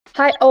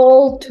Hi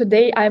all,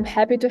 today I'm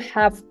happy to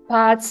have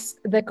Pat,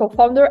 the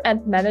co-founder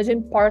and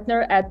managing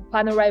partner at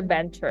Panoray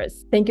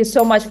Ventures. Thank you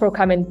so much for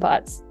coming,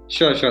 Pat.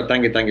 Sure.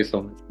 Thank you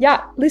so much. Yeah,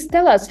 please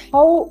tell us,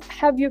 how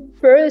have you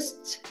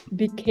first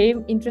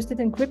became interested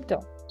in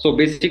crypto? So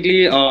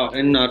basically,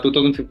 in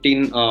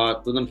 2015,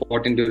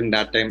 2014, during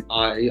that time,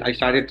 I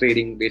started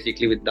trading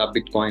basically with the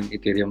Bitcoin,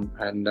 Ethereum,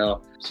 and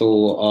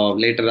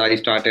later I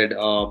started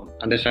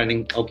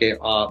understanding. Okay,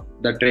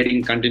 the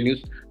trading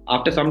continues.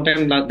 After some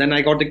time, then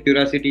I got the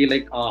curiosity,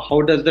 like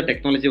how does the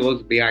technology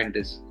works behind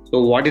this?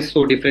 So what is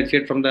so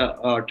differentiate from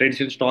the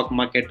traditional stock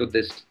market to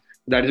this?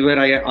 That is where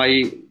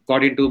I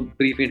got into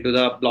brief into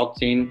the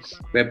blockchain,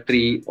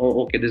 Web3.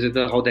 Oh, okay, this is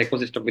how the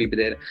ecosystem will be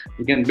there.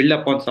 You can build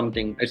upon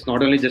something. It's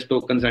not only just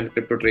tokens and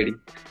crypto trading.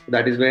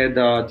 That is where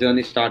the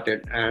journey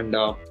started. And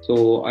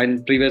so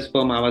in previous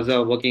firm, I was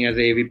working as a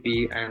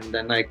AVP, and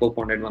then I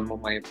co-founded one more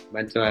my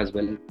venture as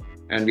well,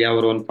 and we have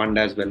our own fund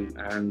as well.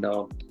 And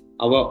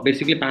our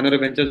basically Panoray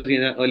Ventures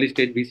in an early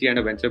stage VC and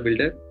a venture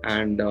builder,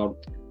 and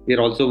we are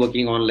also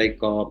working on like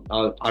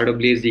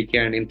RWA, ZK,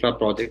 and infra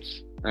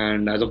projects.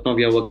 And as of now,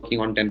 we are working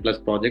on 10 plus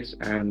projects.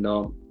 And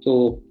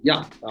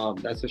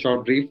that's a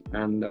short brief.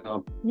 And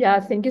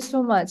Yeah, thank you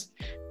so much.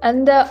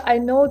 And I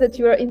know that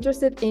you are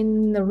interested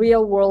in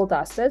real world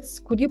assets.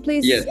 Could you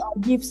please yes.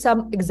 give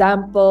some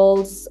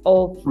examples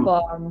of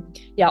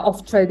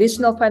of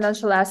traditional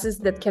financial assets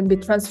that can be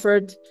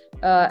transferred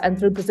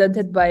and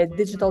represented by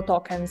digital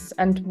tokens,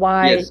 and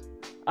why Yes.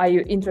 are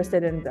you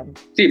interested in them?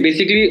 See,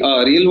 basically,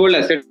 real world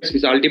assets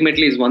is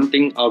ultimately is one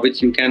thing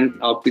which you can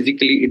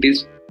physically, it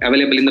is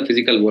available in the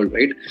physical world,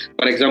 right?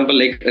 For example,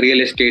 like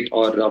real estate,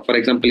 or for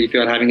example, if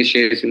you are having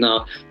shares in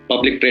a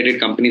public traded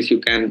companies,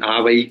 you can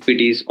have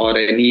equities or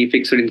any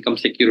fixed income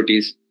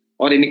securities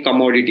or any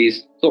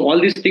commodities. So all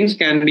these things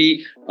can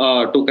be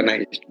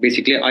tokenized.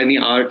 Basically, any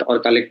art or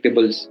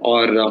collectibles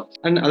or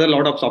and other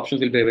lot of options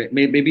will be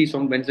maybe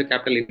some venture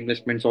capital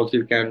investments also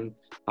you can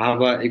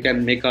have you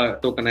can make a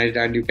tokenized,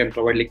 and you can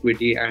provide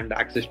liquidity and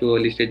access to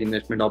early stage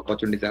investment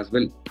opportunities as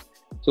well.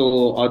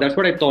 So that's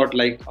what I thought.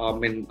 Like,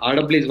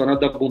 RWA is one of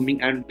the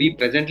booming, and we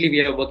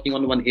are working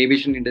on one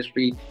aviation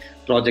industry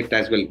project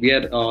as well. We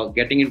are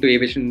getting into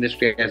aviation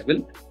industry as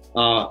well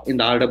in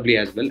the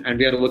RWA as well, and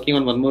we are working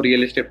on one more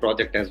real estate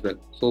project as well.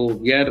 So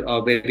we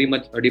are very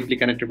much deeply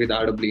connected with the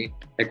RWA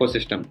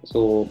ecosystem.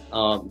 So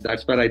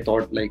that's where I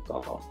thought like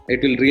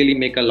it will really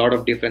make a lot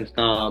of difference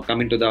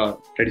coming to the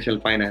traditional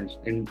finance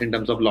in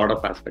terms of a lot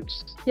of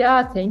aspects.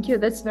 Yeah, thank you.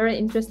 That's very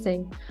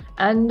interesting.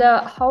 And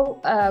how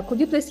could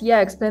you please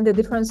explain the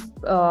difference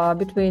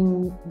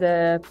between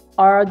the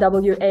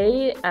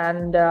RWA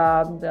and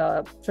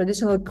the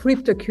traditional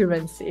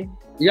cryptocurrency?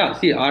 Yeah,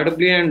 see,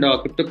 RWA and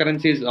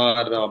cryptocurrencies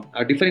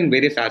are different in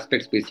various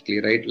aspects,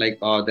 basically, right? Like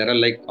there are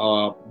like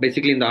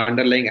basically in the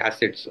underlying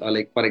assets.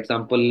 Like for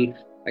example,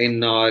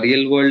 in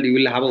real world, you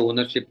will have a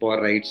ownership or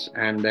rights,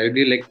 and there will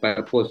be like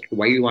purpose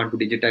why you want to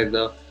digitize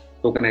the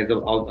tokenize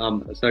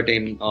the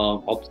certain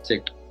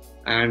object.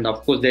 And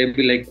of course, there will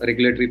be like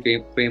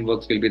regulatory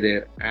frameworks will be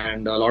there,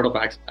 and a lot of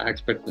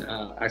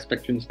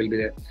aspections will be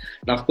there.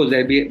 And of course,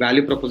 there will be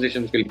value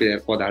propositions will be there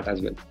for that as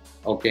well.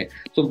 Okay,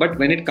 so but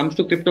when it comes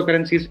to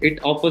cryptocurrencies, it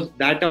offers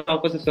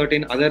a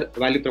certain other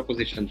value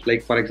propositions,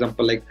 like for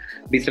example, like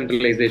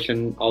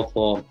decentralization of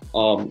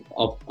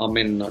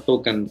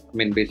token,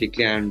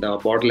 basically, and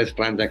borderless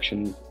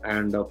transaction,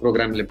 and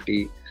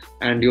programmability,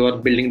 and you are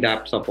building the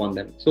apps upon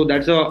them. So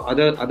that's a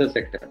other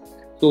sector.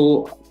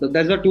 So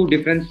there's a two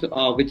difference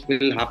which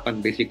will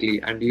happen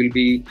basically, and it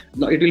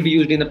will be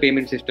used in the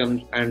payment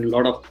systems, and a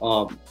lot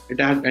of it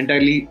has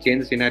entirely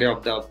changed the scenario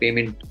of the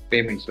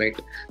payments, right?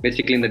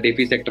 Basically in the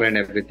DeFi sector and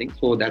everything.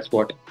 So that's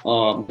what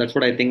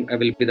I think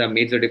will be the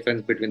major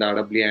difference between the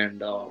RWA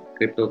and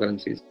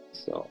cryptocurrencies.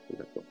 So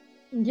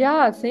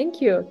yeah,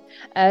 thank you.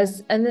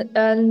 As an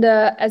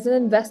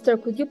investor,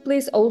 could you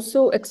please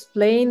also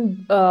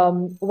explain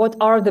what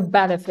are the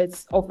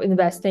benefits of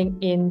investing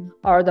in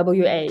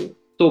RWA?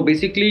 So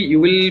basically, you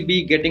will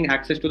be getting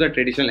access to the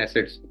traditional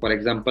assets, for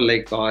example,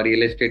 like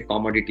real estate,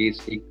 commodities,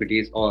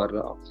 equities,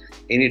 or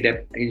any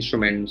debt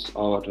instruments.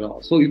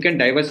 Or so you can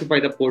diversify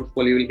the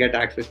portfolio. You will get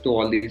access to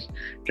all these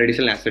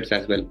traditional assets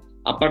as well.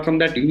 Apart from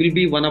that, you will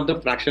be one of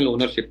the fractional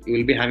ownership. You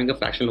will be having a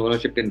fractional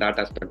ownership in that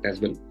aspect as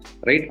well,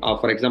 right?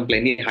 For example,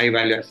 any high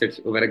value assets,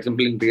 for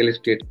example, in real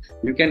estate,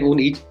 you can own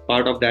each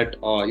part of that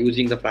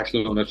using the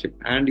fractional ownership,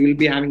 and you will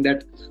be having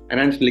that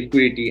enhanced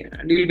liquidity,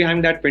 and you will be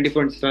having that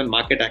 24/7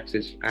 market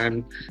access.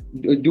 And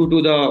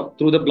through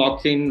the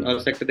blockchain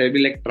sector, there will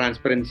be like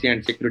transparency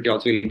and security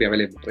also will be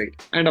available, right?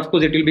 And of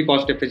course, it will be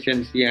cost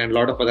efficiency, and a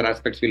lot of other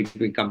aspects will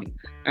be coming.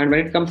 And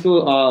when it comes to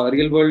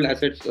real world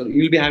assets,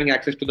 you will be having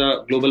access to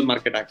the global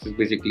market access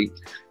basically.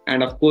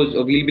 And of course,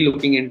 we'll be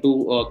looking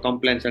into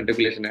compliance and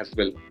regulation as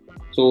well.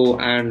 So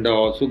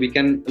we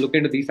can look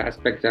into these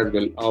aspects as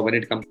well when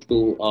it comes to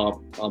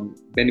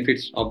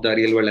benefits of the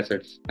real world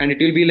assets. And it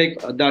will be like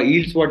the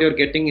yields what you're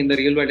getting in the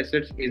real world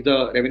assets is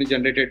the revenue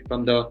generated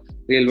from the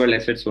real world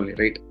assets only,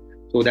 right?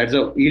 So that's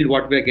a yield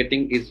what we are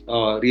getting is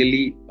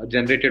really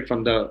generated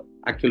from the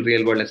actual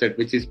real world asset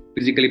which is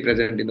physically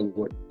present in the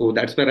world. So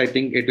that's where I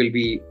think it will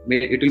be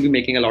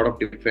making a lot of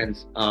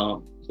difference.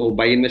 So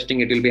by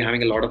investing, it will be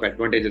having a lot of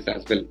advantages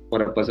as well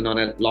for a person on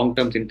a long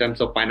terms in terms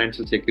of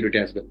financial security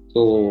as well.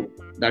 So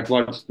that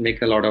what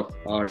makes a lot of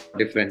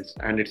difference,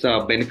 and it's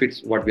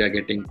benefits what we are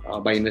getting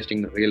by investing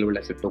in real world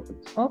asset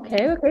tokens.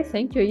 Okay,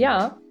 thank you.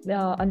 Yeah,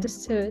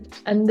 understood.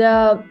 And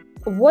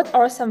what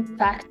are some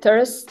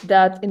factors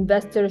that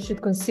investors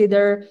should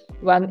consider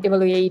when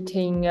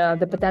evaluating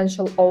the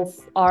potential of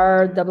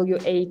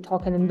RWA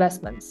token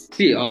investments?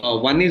 See,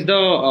 one is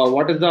the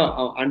what is the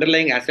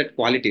underlying asset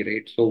quality,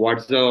 right? So,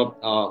 what's the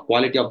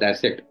quality of the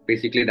asset?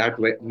 Basically, that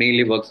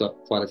mainly works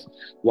for us.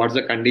 What's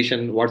the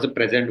condition? What's the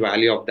present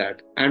value of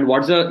that? And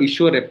what's the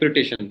issuer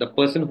reputation? The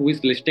person who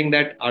is listing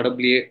that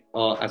RWA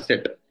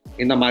asset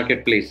in the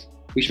marketplace,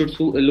 we should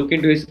look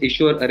into his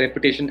issuer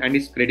reputation and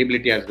his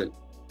credibility as well.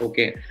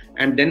 Okay,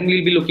 and then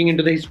we'll be looking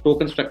into his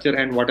token structure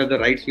and what are the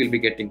rights we'll be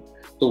getting.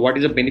 So, what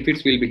is the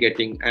benefits we'll be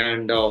getting,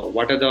 and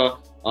what are the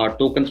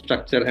token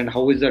structure and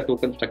how is the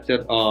token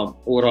structure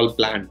overall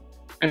plan.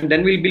 And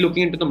then we'll be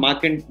looking into the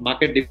market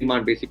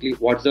demand, basically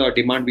what's the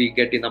demand we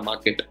get in the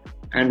market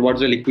and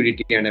what's the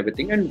liquidity and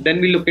everything. And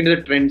then we look into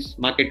the trends,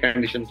 market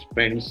conditions,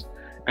 trends.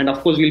 And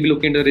of course we'll be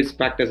looking into risk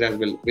factors as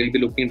well. We'll be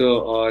looking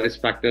into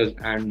risk factors,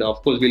 and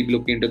of course we'll be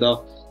looking into the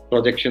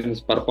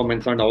projections,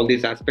 performance, and all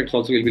these aspects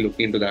also we'll be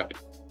looking into that.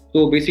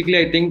 So basically,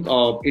 I think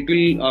it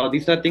will.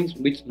 These are things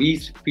which we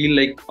feel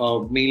like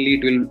mainly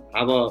it will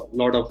have a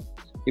lot of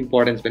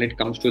importance when it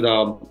comes to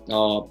the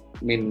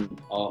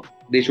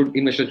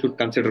investors should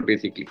consider,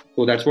 basically.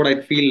 So that's what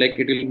I feel like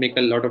it will make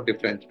a lot of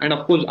difference. And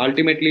of course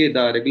ultimately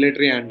the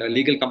regulatory and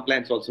legal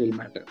compliance also will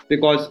matter,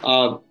 because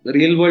the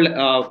real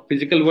world,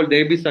 physical world,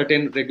 there will be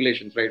certain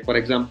regulations, right? For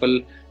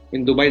example,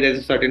 in Dubai there's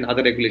a certain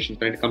other regulations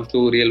when it comes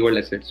to real world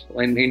assets.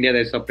 In India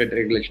there's separate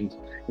regulations.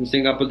 In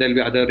Singapore there will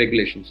be other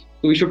regulations.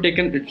 So we should take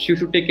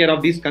care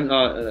of these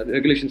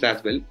regulations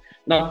as well.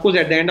 Now, of course,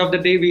 at the end of the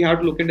day, we have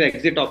to look into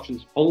exit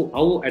options.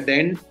 How at the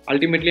end,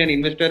 ultimately, an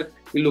investor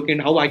will look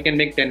into how I can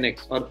make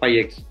 10x or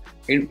 5x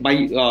by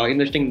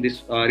investing in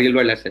this real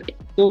world asset.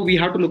 So we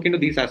have to look into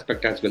these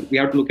aspects as well. We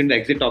have to look into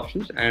exit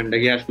options, and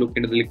he has to look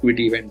into the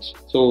liquidity events.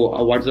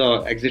 So what's the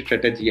exit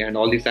strategy and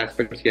all these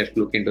aspects, he has to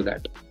look into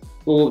that.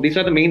 So these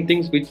are the main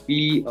things which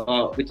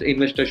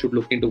investors should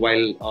look into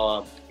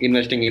while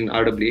investing in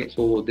RWA.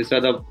 So these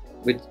are the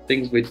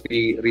things which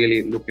we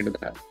really look into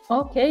that.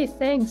 Okay,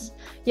 thanks.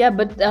 Yeah,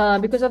 but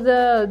because of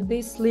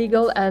these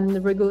legal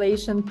and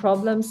regulation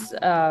problems,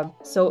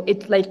 so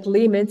it like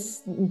limits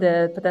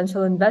the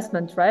potential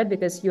investment, right?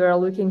 Because you are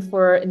looking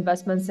for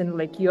investments in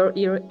like your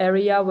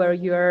area where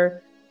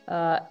you're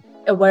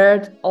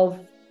aware of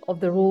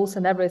the rules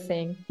and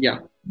everything. Yeah.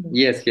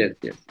 Yes.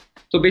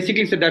 So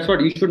basically, so that's what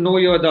you should know.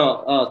 Where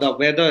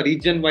the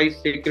region-wise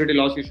security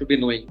laws you should be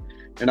knowing.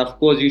 And of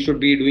course, you should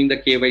be doing the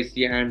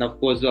KYC, and of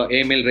course, the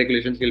AML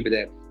regulations will be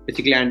there.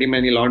 Basically,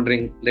 anti-money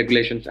laundering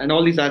regulations and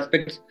all these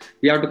aspects,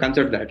 we have to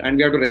consider that, and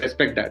we have to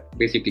respect that,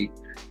 basically.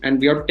 And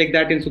we have to take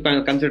that into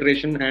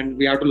consideration, and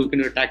we have to look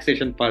into the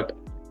taxation part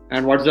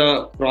and what's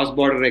the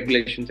cross-border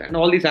regulations, and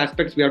all these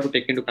aspects we have to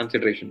take into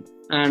consideration.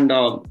 And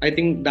I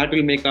think that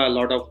will make a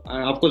lot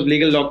of course,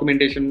 legal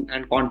documentation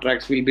and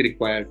contracts will be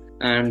required.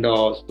 And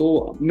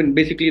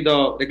basically,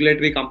 the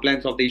regulatory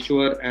compliance of the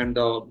issuer and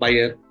the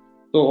buyer.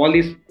 So all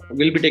these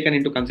will be taken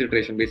into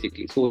consideration,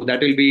 basically. So that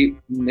will be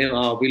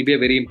a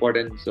very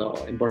important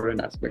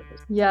aspect.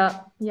 Yeah,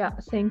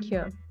 thank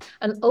you.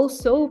 And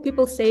also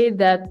people say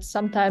that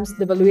sometimes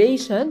the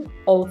valuation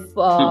of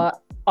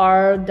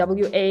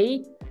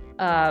RWA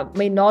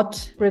may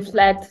not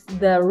reflect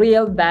the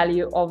real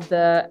value of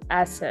the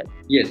asset.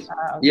 Yes.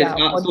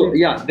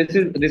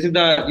 This is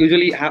the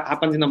usually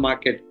happens in the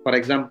market. For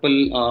example,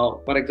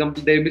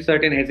 there will be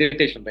certain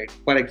hesitation, right?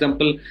 For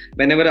example,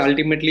 whenever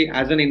ultimately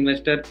as an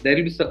investor, there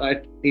will be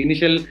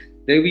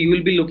you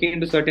will be looking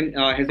into certain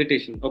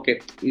hesitation. Okay,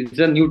 it's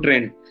a new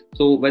trend.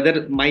 So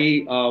whether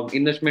my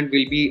investment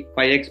will be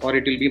 5x or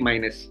it will be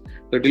minus.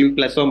 So it will be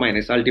plus or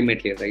minus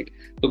ultimately, right?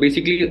 So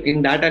basically,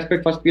 in that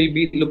aspect, first we'll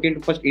be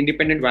looking to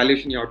independent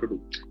valuation you have to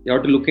do. You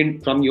have to look in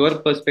from your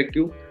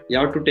perspective. You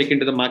have to take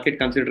into the market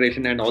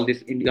consideration and all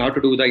this. You have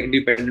to do the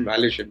independent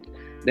valuation.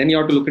 Then you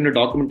have to look into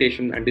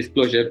documentation and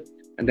disclosure.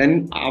 And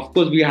then, of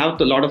course, we have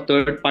a lot of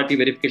third-party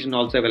verification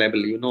also available.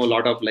 A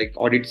lot of like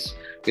audits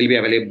will be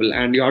available,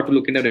 and you have to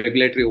look into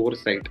regulatory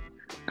oversight.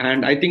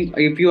 And I think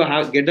if you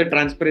get the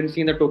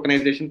transparency in the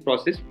tokenization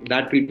process,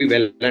 that will be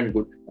well and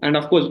good. And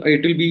of course,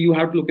 it will be you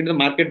have to look into the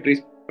market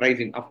risk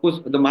pricing. Of course,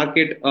 the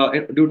market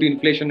due to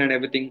inflation and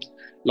everything,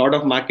 a lot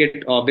of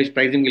market based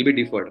pricing will be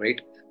deferred, right?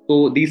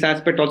 So these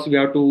aspects also we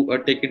have to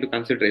take into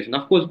consideration.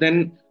 Of course,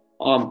 then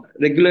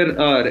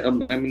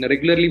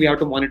regularly we have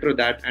to monitor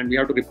that, and we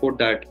have to report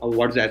that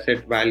what's the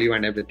asset value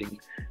and everything.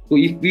 So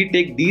if we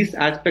take these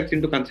aspects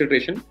into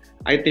consideration,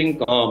 I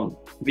think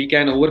we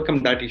can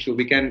overcome that issue.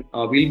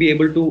 We'll be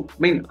able to,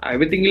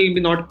 everything will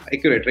be not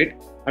accurate, right?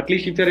 At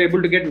least if you're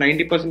able to get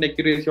 90%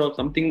 accuracy or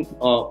something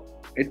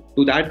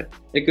to that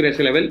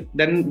accuracy level,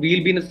 then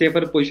we'll be in a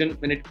safer position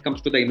when it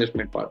comes to the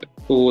investment part.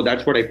 So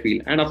that's what I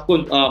feel. And of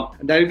course,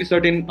 there will be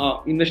certain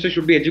investors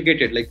should be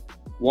educated, like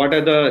what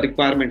are the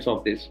requirements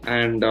of this,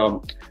 and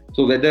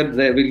so whether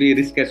there will be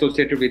risk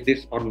associated with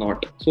this or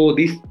not. So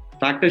these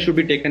factors should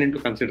be taken into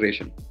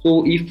consideration.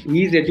 So if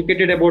he is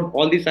educated about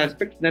all these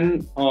aspects,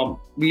 then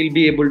we'll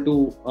be able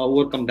to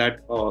overcome that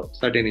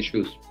certain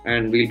issues,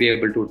 and we'll be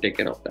able to take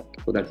care of that.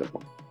 So that's the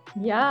point.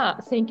 Yeah,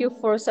 thank you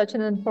for such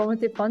an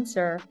informative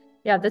answer.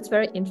 Yeah, that's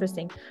very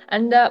interesting.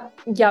 And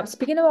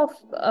speaking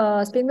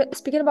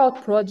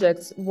about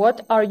projects,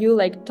 what are you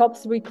like top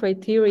 3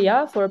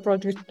 criteria for a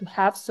project to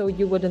have so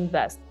you would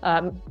invest?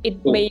 It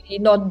may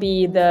not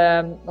be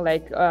the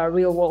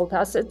real world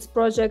assets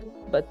project,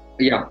 but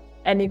yeah,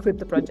 any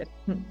crypto project.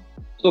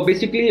 So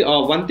basically,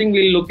 one thing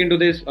we'll look into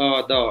this,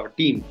 the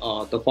team,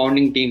 the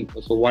founding team.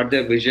 So what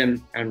their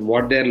vision and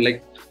what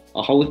their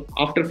how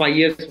after 5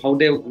 years, how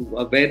they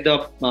where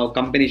the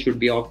company should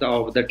be of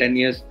the 10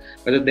 years,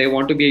 whether they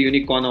want to be a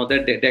unicorn or the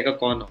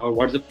decacorn, or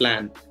what's the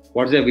plan,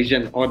 what's their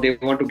vision, or they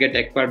want to get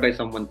acquired by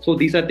someone. So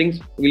these are things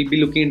we'll be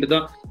looking into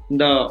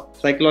the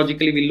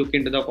psychologically we'll look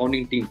into the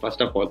founding team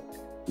first of all.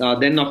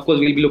 Then of course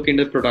we'll be looking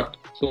at the product.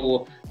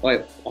 So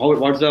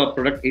what's the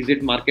product? Is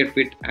it market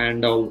fit,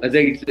 and whether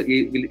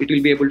it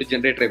will be able to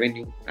generate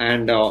revenue,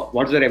 and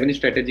what's the revenue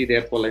strategy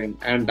they're following,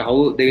 and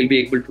how they will be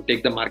able to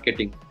take the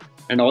marketing,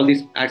 and all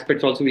these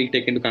aspects also we'll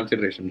take into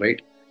consideration,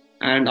 right?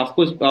 And of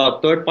course,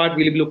 third part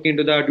we'll be looking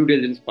into the due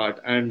diligence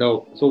part, and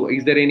so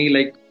is there any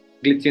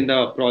glitch in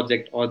the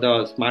project or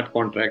the smart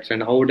contracts,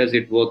 and how does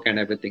it work and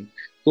everything.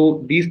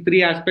 So these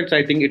 3 aspects,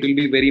 I think it will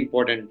be very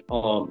important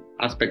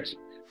aspects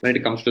when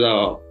it comes to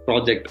the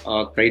project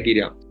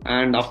criteria.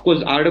 And of course,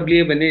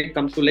 RWA, when it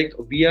comes to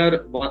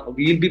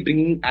we'll be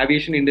bringing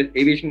aviation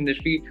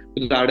industry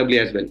to the RWA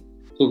as well.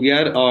 So we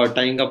are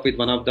tying up with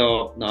one of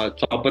the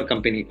chopper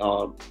company,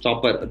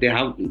 Chopper. They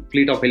have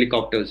fleet of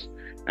helicopters,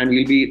 and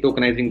we'll be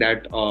tokenizing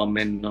that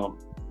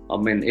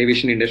in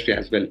aviation industry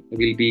as well.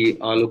 We'll be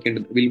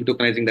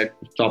tokenizing that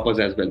choppers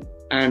as well.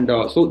 And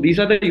so these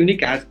are the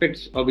unique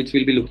aspects which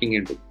we'll be looking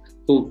into.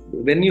 So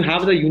when you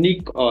have the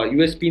unique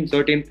USP in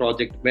certain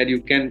project where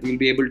you'll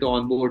be able to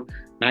onboard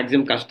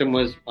maximum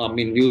customers,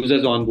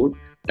 users on board,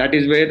 that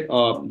is where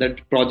that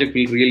project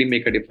will really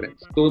make a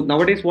difference. So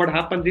nowadays what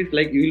happens is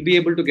you will be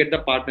able to get the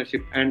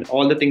partnership and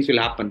all the things will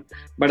happen,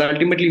 but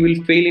ultimately you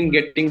will fail in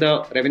getting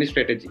the revenue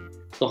strategy.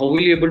 So how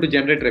will you be able to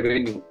generate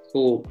revenue?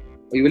 So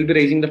you will be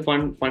raising the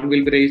fund will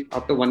be raised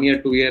after 1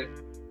 year, 2 year.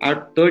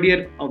 At third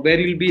year, where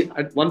you'll be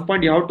at one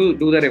point, you have to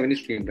do the revenue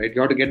stream, right? You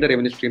have to get the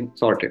revenue stream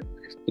sorted.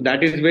 So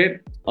that is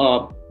where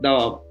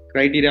the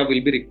criteria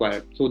will be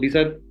required. So these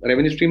are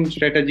revenue stream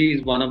strategy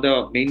is one of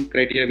the main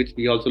criteria which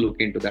we also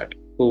look into that.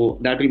 So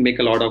that will make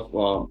a lot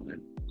of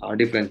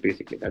difference,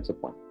 basically. That's the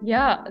point.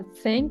 Yeah,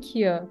 thank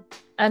you.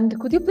 And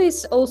could you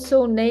please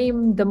also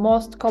name the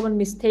most common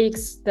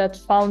mistakes that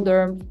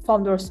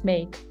founders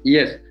make?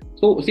 Yes.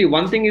 So see,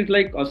 one thing is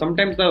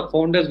sometimes the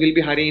founders will be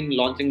hurrying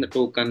launching the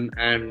token,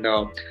 and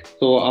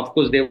so of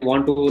course they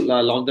want to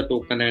launch the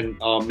token and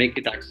make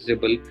it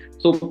accessible.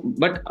 So,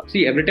 but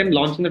see, every time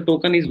launching the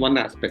token is one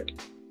aspect.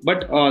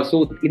 But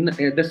so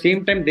at the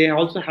same time, they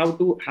also have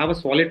to have a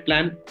solid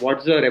plan.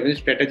 What's the revenue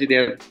strategy they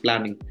are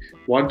planning?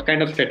 What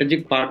kind of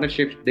strategic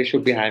partnerships they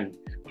should be having?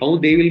 How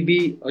they will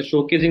be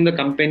showcasing the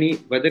company?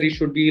 Whether it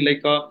should be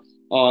like a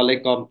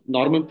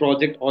normal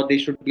project, or they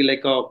should be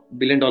like a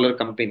billion-dollar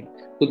company.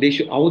 So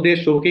how they're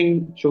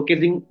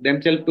showcasing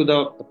themselves to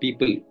the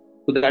people.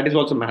 So that is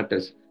also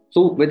matters.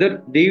 So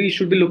whether they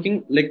should be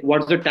looking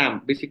what's the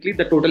TAM, basically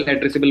the total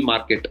addressable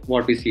market,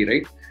 what we see,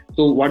 right?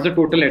 So what's the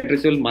total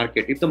addressable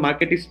market? If the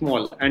market is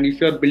small, and if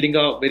you're building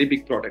a very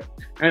big product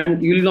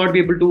and you will not be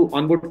able to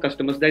onboard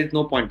customers, there is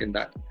no point in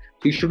that.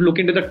 So you should look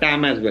into the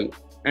TAM as well.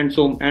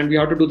 And we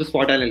have to do the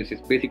SWOT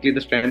analysis, basically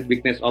the strength,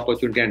 weakness,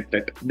 opportunity, and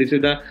threat. This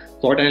is the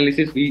SWOT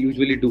analysis we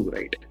usually do,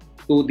 right?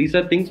 So these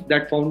are things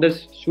that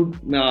founders should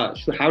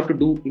have to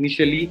do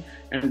initially,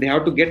 and they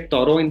have to get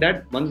thorough in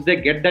that. Once they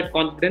get that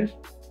confidence,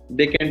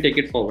 they can take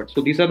it forward.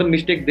 So these are the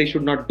mistakes they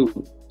should not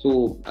do.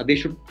 So they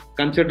should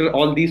consider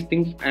all these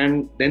things,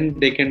 and then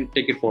they can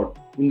take it forward.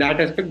 In that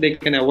aspect, they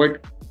can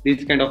avoid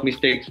these kind of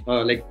mistakes,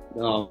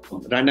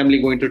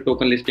 randomly going to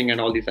token listing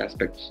and all these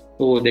aspects.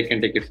 So they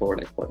can take it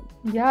forward.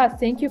 Yeah,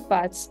 thank you,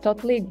 Pat.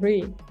 Totally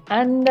agree.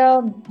 And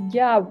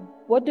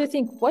what do you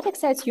think? What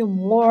excites you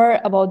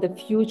more about the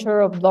future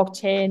of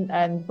blockchain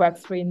and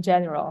Web3 in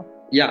general?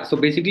 Yeah, so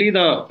basically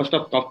the first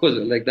of course,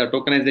 the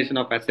tokenization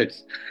of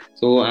assets.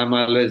 So I'm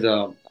always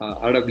a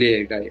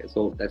RWA guy.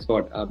 So that's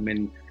what I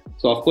mean.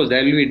 So of course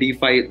there will be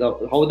DeFi.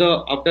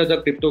 After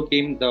the crypto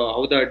came,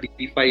 how the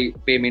DeFi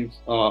payments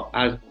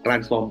has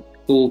transformed.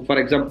 So So, for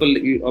example,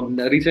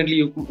 recently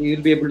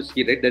you'll be able to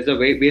see, right? There's a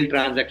whale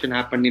transaction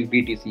happened in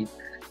BTC.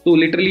 So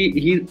literally,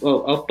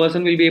 a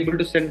person will be able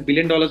to send $1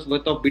 billion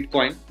worth of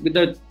Bitcoin with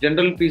a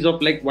general fees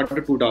of like $1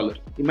 to $2.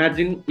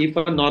 Imagine if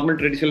a normal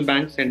traditional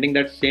bank sending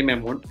that same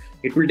amount,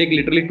 it will take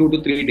literally 2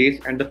 to 3 days,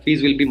 and the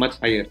fees will be much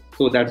higher.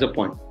 So that's the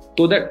point.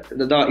 So that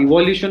the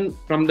evolution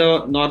from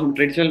the normal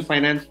traditional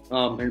finance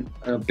and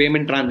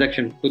payment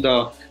transaction to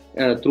the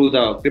through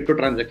the crypto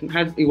transaction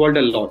has evolved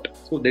a lot.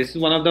 So this is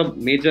one of the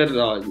major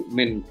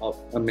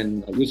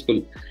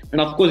useful. And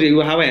of course you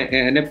have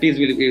NFTs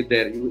will be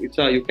there.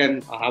 You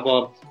can have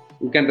a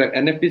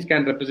NFTs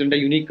can represent a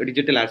unique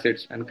digital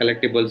assets and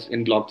collectibles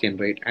in blockchain,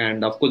 right?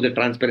 And of course the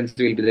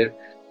transparency will be there,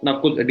 and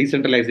of course the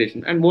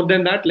decentralization, and more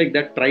than that, like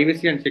that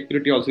privacy and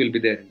security also will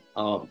be there.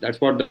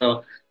 That's what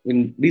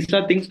these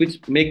are things which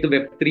make the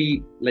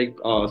Web3 like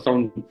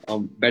sound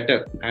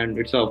better, and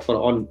it's for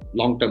all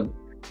long term.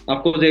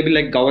 Of course, there will be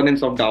like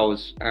governance of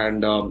DAOs,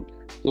 and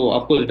so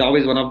of course DAO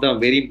is one of the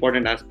very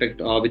important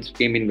aspect which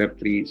came in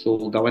Web3.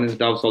 So governance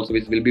DAOs also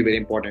which will be very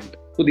important.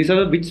 So these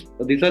are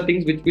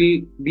things which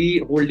will be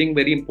holding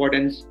very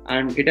importance,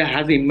 and it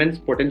has immense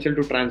potential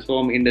to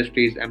transform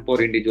industries,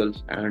 empower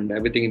individuals, and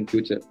everything in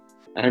future,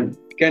 and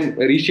can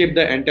reshape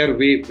the entire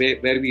way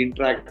where we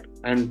interact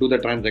and do the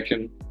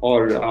transaction,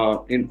 or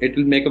it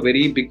will make a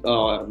very big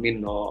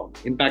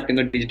impact in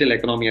the digital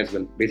economy as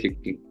well,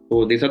 basically.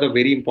 So these are the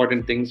very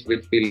important things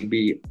which will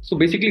be, so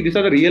basically these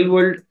are the real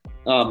world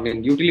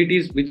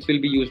utilities which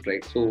will be used,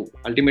 right? So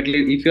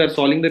ultimately, if you are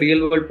solving the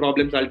real world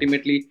problems,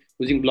 ultimately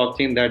using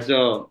blockchain,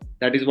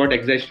 that is what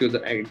excites you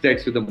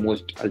the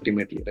most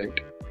ultimately, right?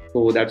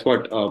 So that's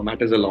what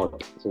matters a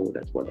lot. So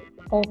that's what.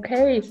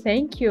 Okay,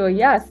 thank you.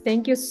 Yes,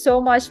 thank you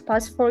so much,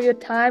 Pas, for your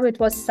time. It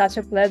was such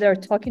a pleasure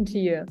talking to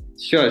you.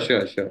 Sure.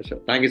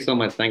 Thank you so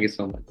much.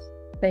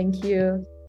 Thank you.